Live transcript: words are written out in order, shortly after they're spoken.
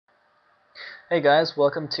Hey guys,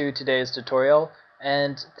 welcome to today's tutorial,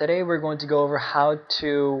 and today we're going to go over how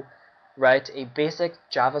to write a basic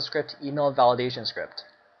JavaScript email validation script.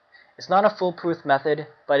 It's not a foolproof method,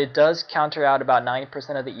 but it does counter out about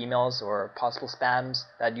 90% of the emails or possible spams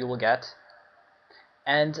that you will get.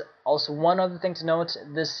 And also one other thing to note,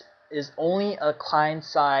 this is only a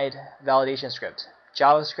client-side validation script.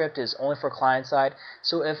 JavaScript is only for client-side,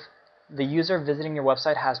 so if the user visiting your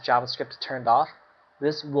website has JavaScript turned off,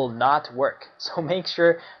 this will not work. So make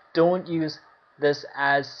sure don't use this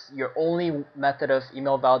as your only method of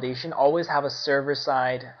email validation. Always have a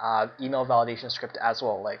server-side email validation script as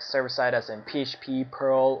well, like server-side as in PHP,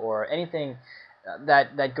 Perl, or anything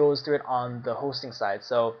that goes through it on the hosting side.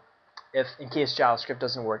 So if in case JavaScript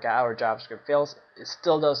doesn't work out or JavaScript fails, it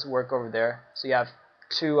still does work over there. So you have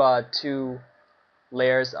two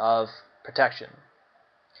layers of protection.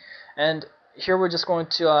 And here we're just going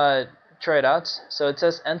to try it out. So it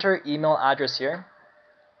says enter email address here,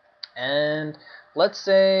 and let's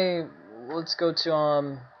go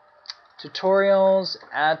to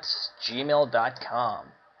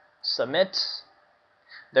tutorials@gmail.com. Submit.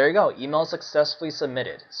 There you go. Email successfully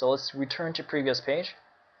submitted. So let's return to previous page.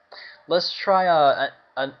 Let's try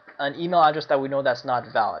an email address that we know that's not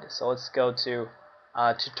valid. So let's go to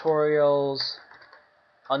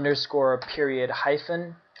tutorials_period-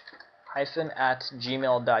 at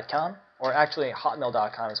gmail.com, or actually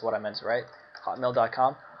hotmail.com is what I meant to write,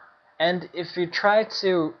 hotmail.com. And if you try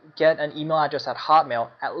to get an email address at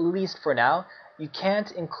Hotmail, at least for now, you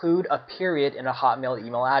can't include a period in a Hotmail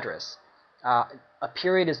email address. A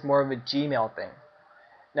period is more of a Gmail thing.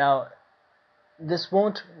 Now, this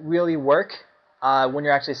won't really work when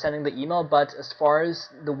you're actually sending the email, but as far as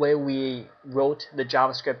the way we wrote the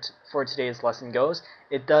JavaScript for today's lesson goes,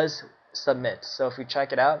 it does submit. So if we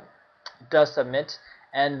check it out, it does submit,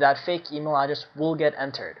 and that fake email address will get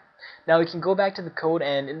entered. Now we can go back to the code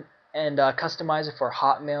and customize it for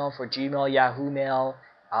Hotmail, for Gmail, Yahoo Mail,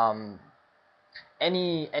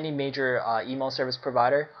 any major email service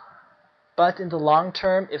provider. But in the long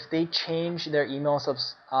term, if they change their email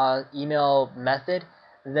method,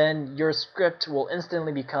 then your script will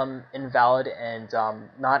instantly become invalid and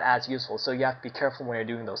not as useful. So you have to be careful when you're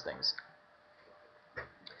doing those things.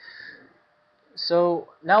 So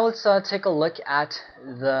now let's take a look at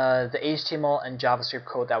the HTML and JavaScript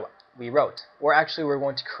code that we wrote. Or actually, we're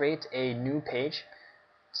going to create a new page,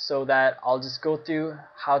 so that I'll just go through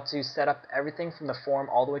how to set up everything from the form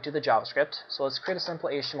all the way to the JavaScript. So let's create a simple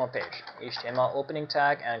HTML page. HTML opening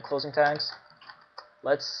tag and closing tags.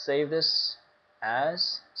 Let's save this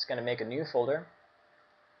as, it's going to make a new folder.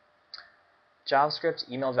 JavaScript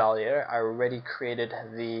email validator. I already created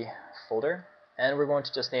the folder, and we're going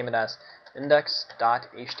to just name it as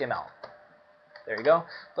index.html. There you go.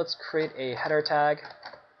 Let's create a header tag,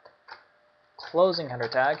 closing header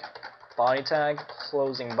tag, body tag,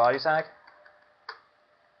 closing body tag,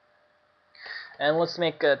 and let's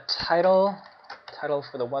make a title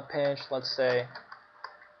for the web page. Let's say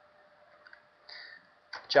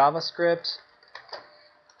JavaScript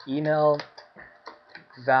email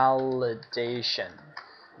validation.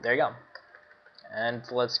 There you go. And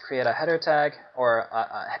let's create a header tag, or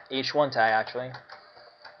a h1 tag actually,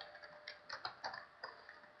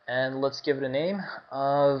 and let's give it a name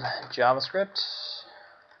of JavaScript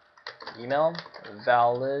email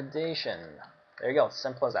validation. There you go,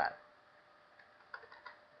 simple as that.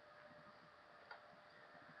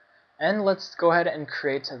 And let's go ahead and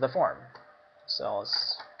create the form. So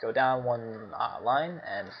let's go down one line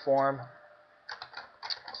and form,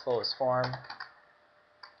 close form,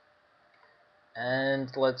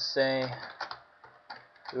 and let's say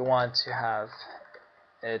we want to have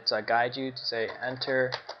it guide you to say enter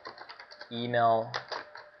email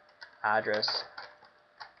address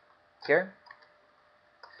here,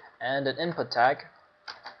 and an input tag,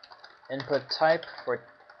 input type for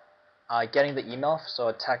getting the email, so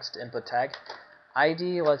a text input tag,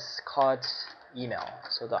 ID, let's call it email,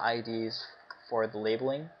 so the ID is for the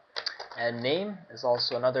labeling, and name is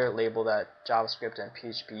also another label that JavaScript and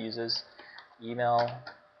PHP uses. Email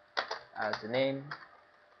as the name.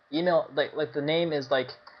 Email, like the name is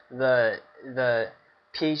like the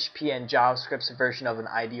PHP and JavaScript's version of an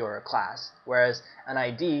ID or a class, whereas an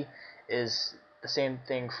ID is the same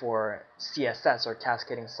thing for CSS, or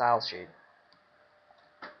cascading style sheet.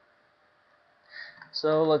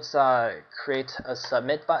 So let's create a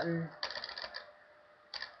submit button,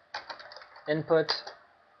 input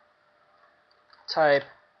type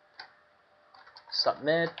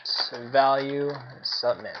submit, value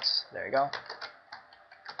submit. There you go.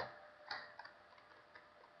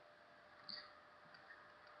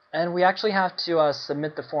 And we actually have to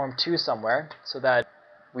submit the form to somewhere so that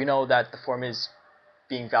we know that the form is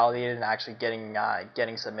being validated and actually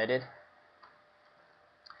getting submitted.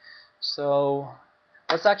 So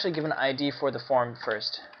let's actually give an ID for the form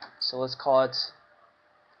first. So let's call it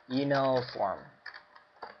email form.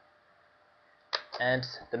 And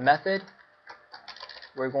the method,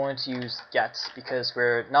 we're going to use get because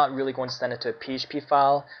we're not really going to send it to a PHP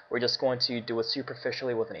file. We're just going to do it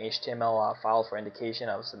superficially with an HTML file for indication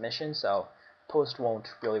of submission. So post won't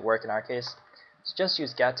really work in our case. So just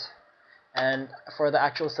use get. And for the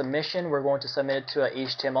actual submission, we're going to submit it to an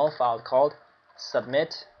HTML file called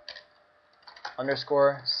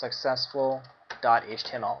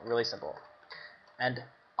submit_successful.html. Really simple. And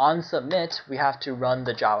on submit, we have to run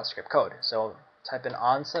the JavaScript code. So type in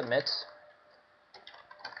on submit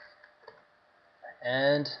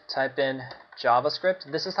and type in JavaScript.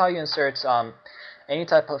 This is how you insert any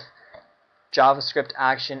type of JavaScript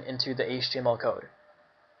action into the HTML code.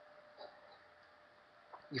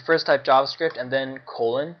 You first type JavaScript and then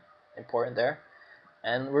colon, important there,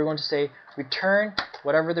 and we're going to say return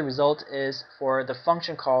whatever the result is for the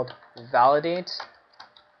function called validate,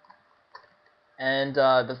 and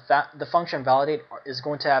the function validate is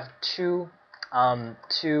going to have two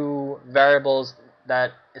variables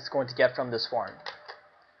that it's going to get from this form.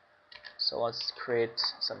 So let's create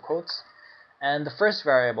some quotes, and the first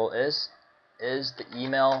variable is the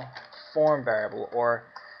email form variable, or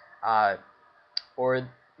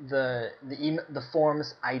the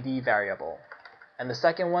form's ID variable, and the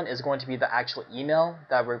second one is going to be the actual email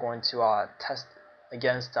that we're going to test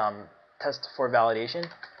against, test for validation.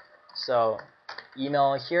 So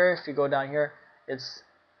email here, if you go down here, it's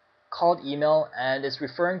called email and it's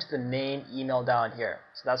referring to the name email down here.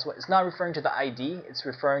 So that's what it's not referring to the ID, it's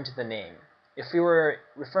referring to the name. If we were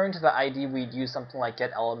referring to the ID, we'd use something like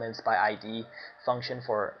getElementsById function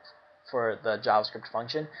for the JavaScript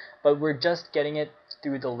function, but we're just getting it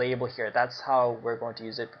through the label here. That's how we're going to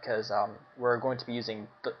use it, because we're going to be using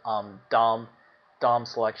DOM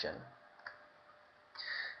selection.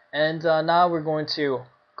 And now we're going to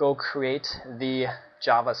go create the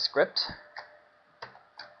JavaScript.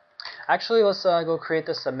 Actually, let's go create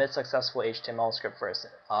the submit successful HTML script first,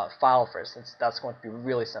 file first, since that's going to be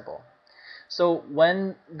really simple. So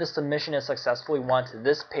when the submission is successful, we want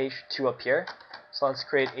this page to appear. So let's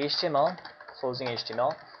create HTML, closing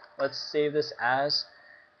HTML. Let's save this as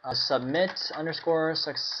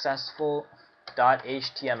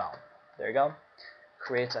submit_successful.html. There you go.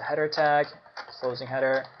 Create a header tag, closing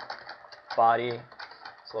header, body,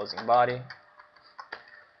 closing body.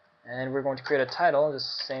 And we're going to create a title,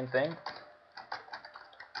 just the same thing.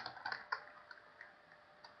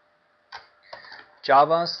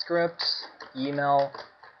 JavaScript email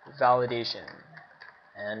validation.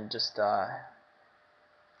 And just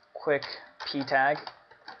quick p tag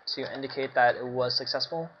to indicate that it was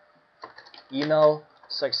successful. Email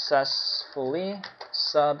successfully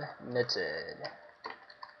submitted.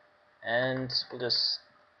 And we'll just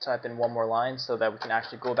type in one more line so that we can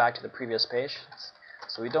actually go back to the previous page.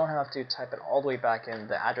 So we don't have to type it all the way back in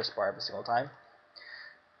the address bar every single time.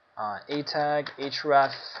 A tag,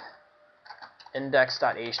 href,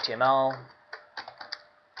 index.html,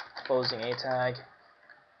 closing a tag,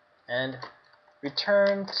 and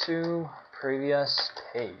return to previous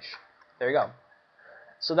page. There you go.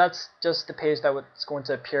 So that's just the page that's going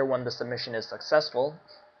to appear when the submission is successful.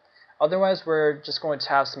 Otherwise, we're just going to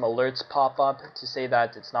have some alerts pop up to say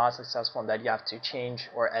that it's not successful and that you have to change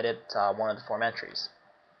or edit one of the form entries.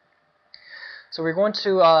 So we're going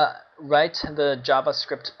to write the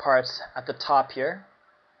JavaScript parts at the top here.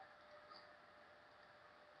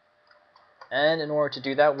 And in order to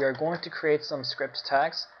do that, we are going to create some script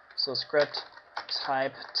tags. So script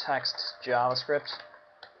type text JavaScript.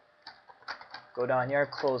 Go down here,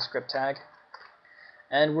 close script tag.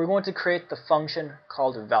 And we're going to create the function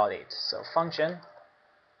called validate. So function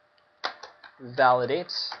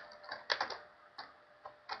validate.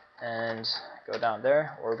 And go down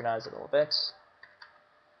there, organize it a little bit.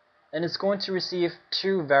 And it's going to receive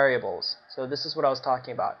two variables. So this is what I was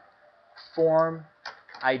talking about. Form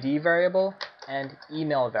ID variable and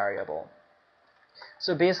email variable.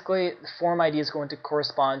 So basically, the form ID is going to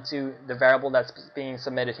correspond to the variable that's being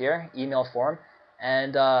submitted here, email form,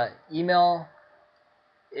 and email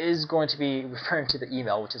is going to be referring to the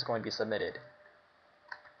email which is going to be submitted.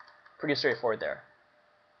 Pretty straightforward there.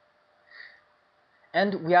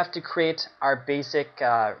 And we have to create our basic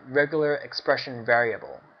regular expression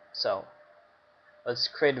variable. So let's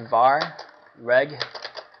create var reg,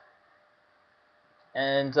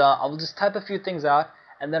 and I'll just type a few things out,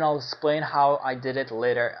 and then I'll explain how I did it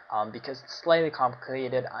later, because it's slightly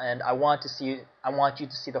complicated, and I want you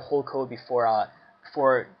to see the whole code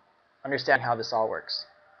before understanding how this all works.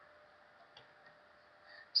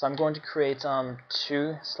 So I'm going to create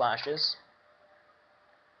 2 slashes.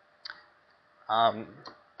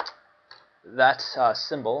 That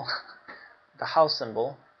symbol, the house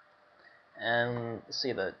symbol, and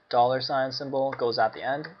see the $ symbol goes at the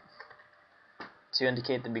end to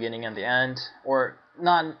indicate the beginning and the end, or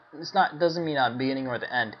not. Doesn't mean beginning or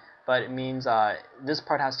the end, but it means this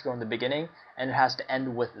part has to go in the beginning and it has to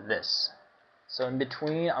end with this. So in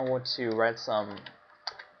between, I want to write some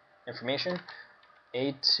information.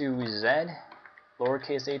 A to Z,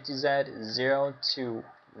 lowercase a to Z, 0 to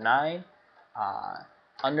 9,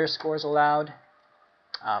 underscores allowed,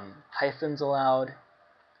 hyphens allowed,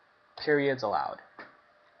 periods allowed.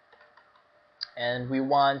 And we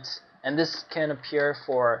want, and this can appear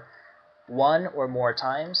for 1 or more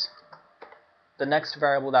times. The next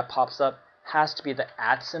variable that pops up has to be the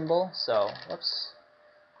 @ symbol, so whoops,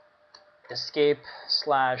 escape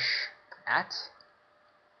 /@.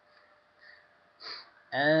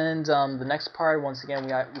 And the next part, once again,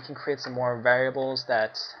 we can create some more variables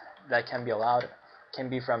that can be allowed. Can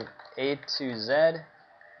be from A to Z,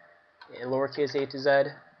 lowercase a to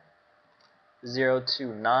Z, 0 to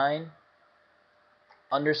 9,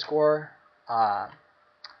 underscore,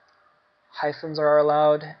 hyphens are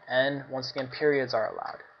allowed, and once again periods are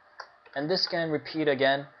allowed. And this can repeat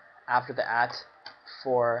again after the @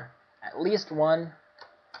 for at least 1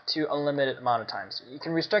 to unlimited amount of times. You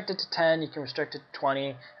can restrict it to 10, you can restrict it to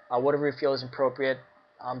 20, whatever you feel is appropriate,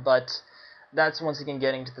 but that's once again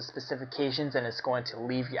getting to the specifications, and it's going to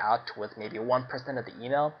leave you out with maybe 1% of the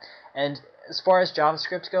email. And as far as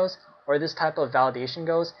JavaScript goes, or this type of validation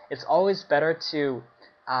goes, it's always better to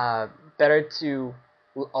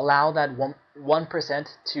allow that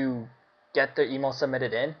 1% to get their email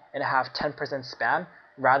submitted in and have 10% spam,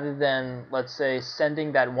 rather than, let's say,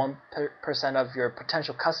 sending that 1% of your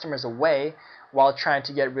potential customers away while trying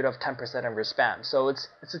to get rid of 10% of your spam. So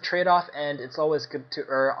it's a trade-off, and it's always good to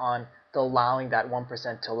err on the allowing that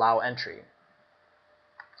 1% to allow entry.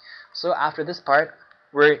 So after this part,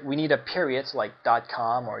 we need a period, like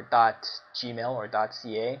 .com or .gmail or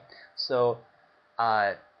 .ca. So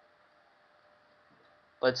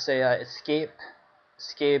let's say escape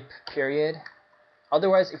period.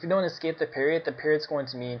 Otherwise, if you don't escape the period is going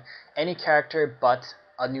to mean any character but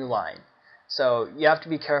a new line. So you have to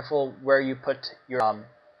be careful where you put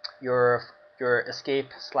your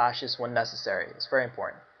escape slashes when necessary. It's very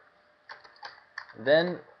important.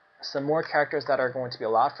 Then some more characters that are going to be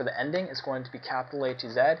allowed for the ending is going to be capital A to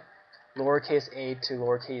Z, lowercase a to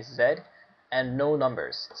lowercase z, and no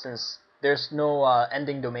numbers, since there's no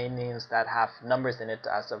ending domain names that have numbers in it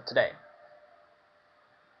as of today.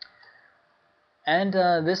 And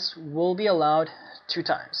this will be allowed 2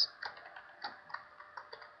 times.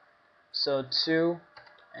 So 2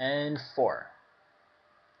 and 4.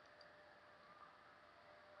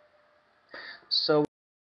 So